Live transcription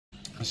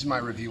This is my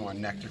review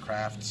on Nectar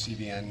Craft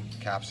CBN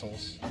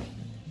Capsules.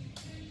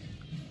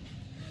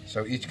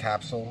 So each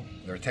capsule,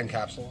 there are 10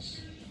 capsules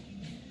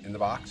in the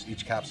box.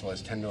 Each capsule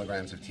has 10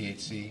 milligrams of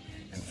THC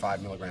and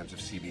 5 milligrams of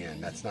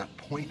CBN. That's not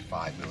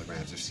 0.5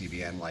 milligrams of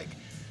CBN like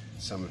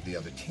some of the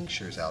other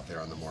tinctures out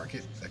there on the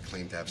market that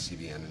claim to have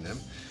CBN in them.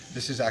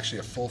 This is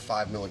actually a full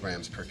 5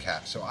 milligrams per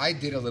cap. So I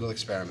did a little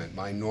experiment.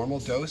 My normal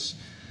dose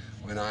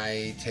when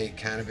I take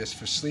cannabis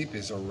for sleep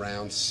is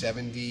around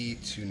 70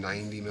 to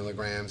 90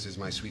 milligrams is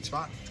my sweet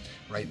spot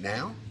right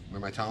now, where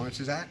my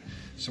tolerance is at.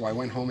 So I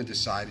went home and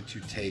decided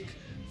to take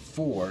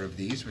 4 of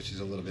these, which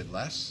is a little bit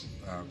less.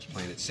 I was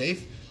playing it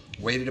safe.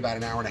 Waited about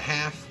an hour and a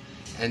half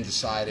and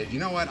decided, you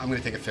know what, I'm gonna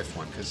take a 5th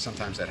one, because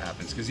sometimes that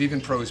happens, because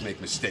even pros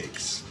make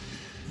mistakes.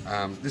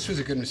 This was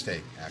a good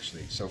mistake,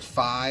 actually. So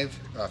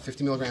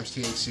 50 milligrams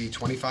THC,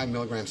 25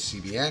 milligrams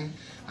CBN.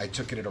 I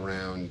took it at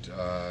around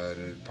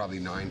probably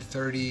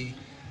 9:30,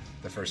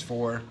 the first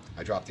 4.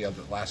 I dropped the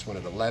last one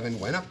at 11,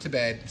 went up to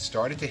bed,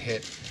 started to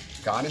hit,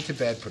 got into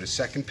bed, put a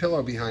second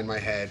pillow behind my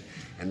head,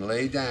 and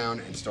lay down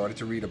and started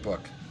to read a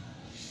book.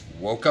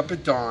 Woke up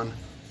at dawn,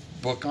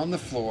 book on the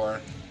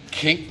floor,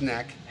 kinked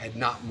neck, had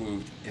not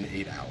moved in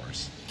 8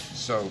 hours.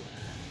 So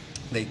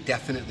they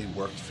definitely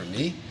worked for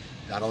me.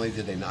 Not only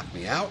did they knock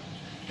me out,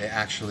 they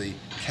actually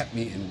kept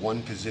me in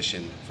one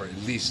position for at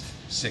least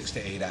 6 to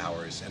 8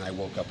 hours, and I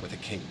woke up with a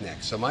kinked neck.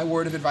 So my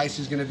word of advice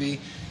is gonna be,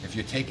 if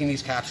you're taking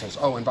these capsules,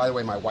 oh, and by the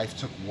way, my wife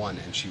took one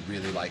and she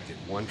really liked it.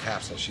 1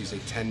 capsule, she's a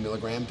 10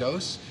 milligram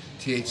dose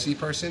THC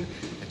person,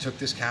 and took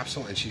this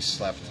capsule and she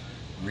slept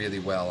really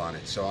well on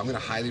it. So I'm gonna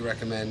highly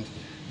recommend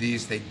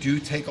these. They do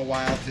take a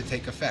while to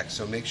take effect,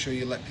 so make sure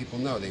you let people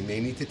know. They may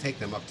need to take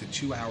them up to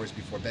 2 hours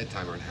before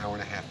bedtime or an hour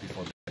and a half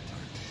before bedtime.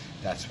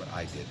 That's what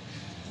I did,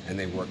 and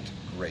they worked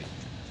great.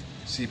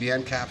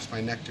 CBN Caps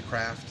by Nectar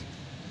Craft,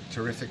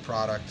 terrific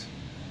product.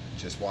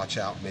 Just watch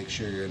out, make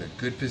sure you're in a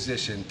good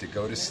position to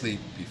go to sleep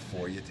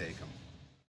before you take them.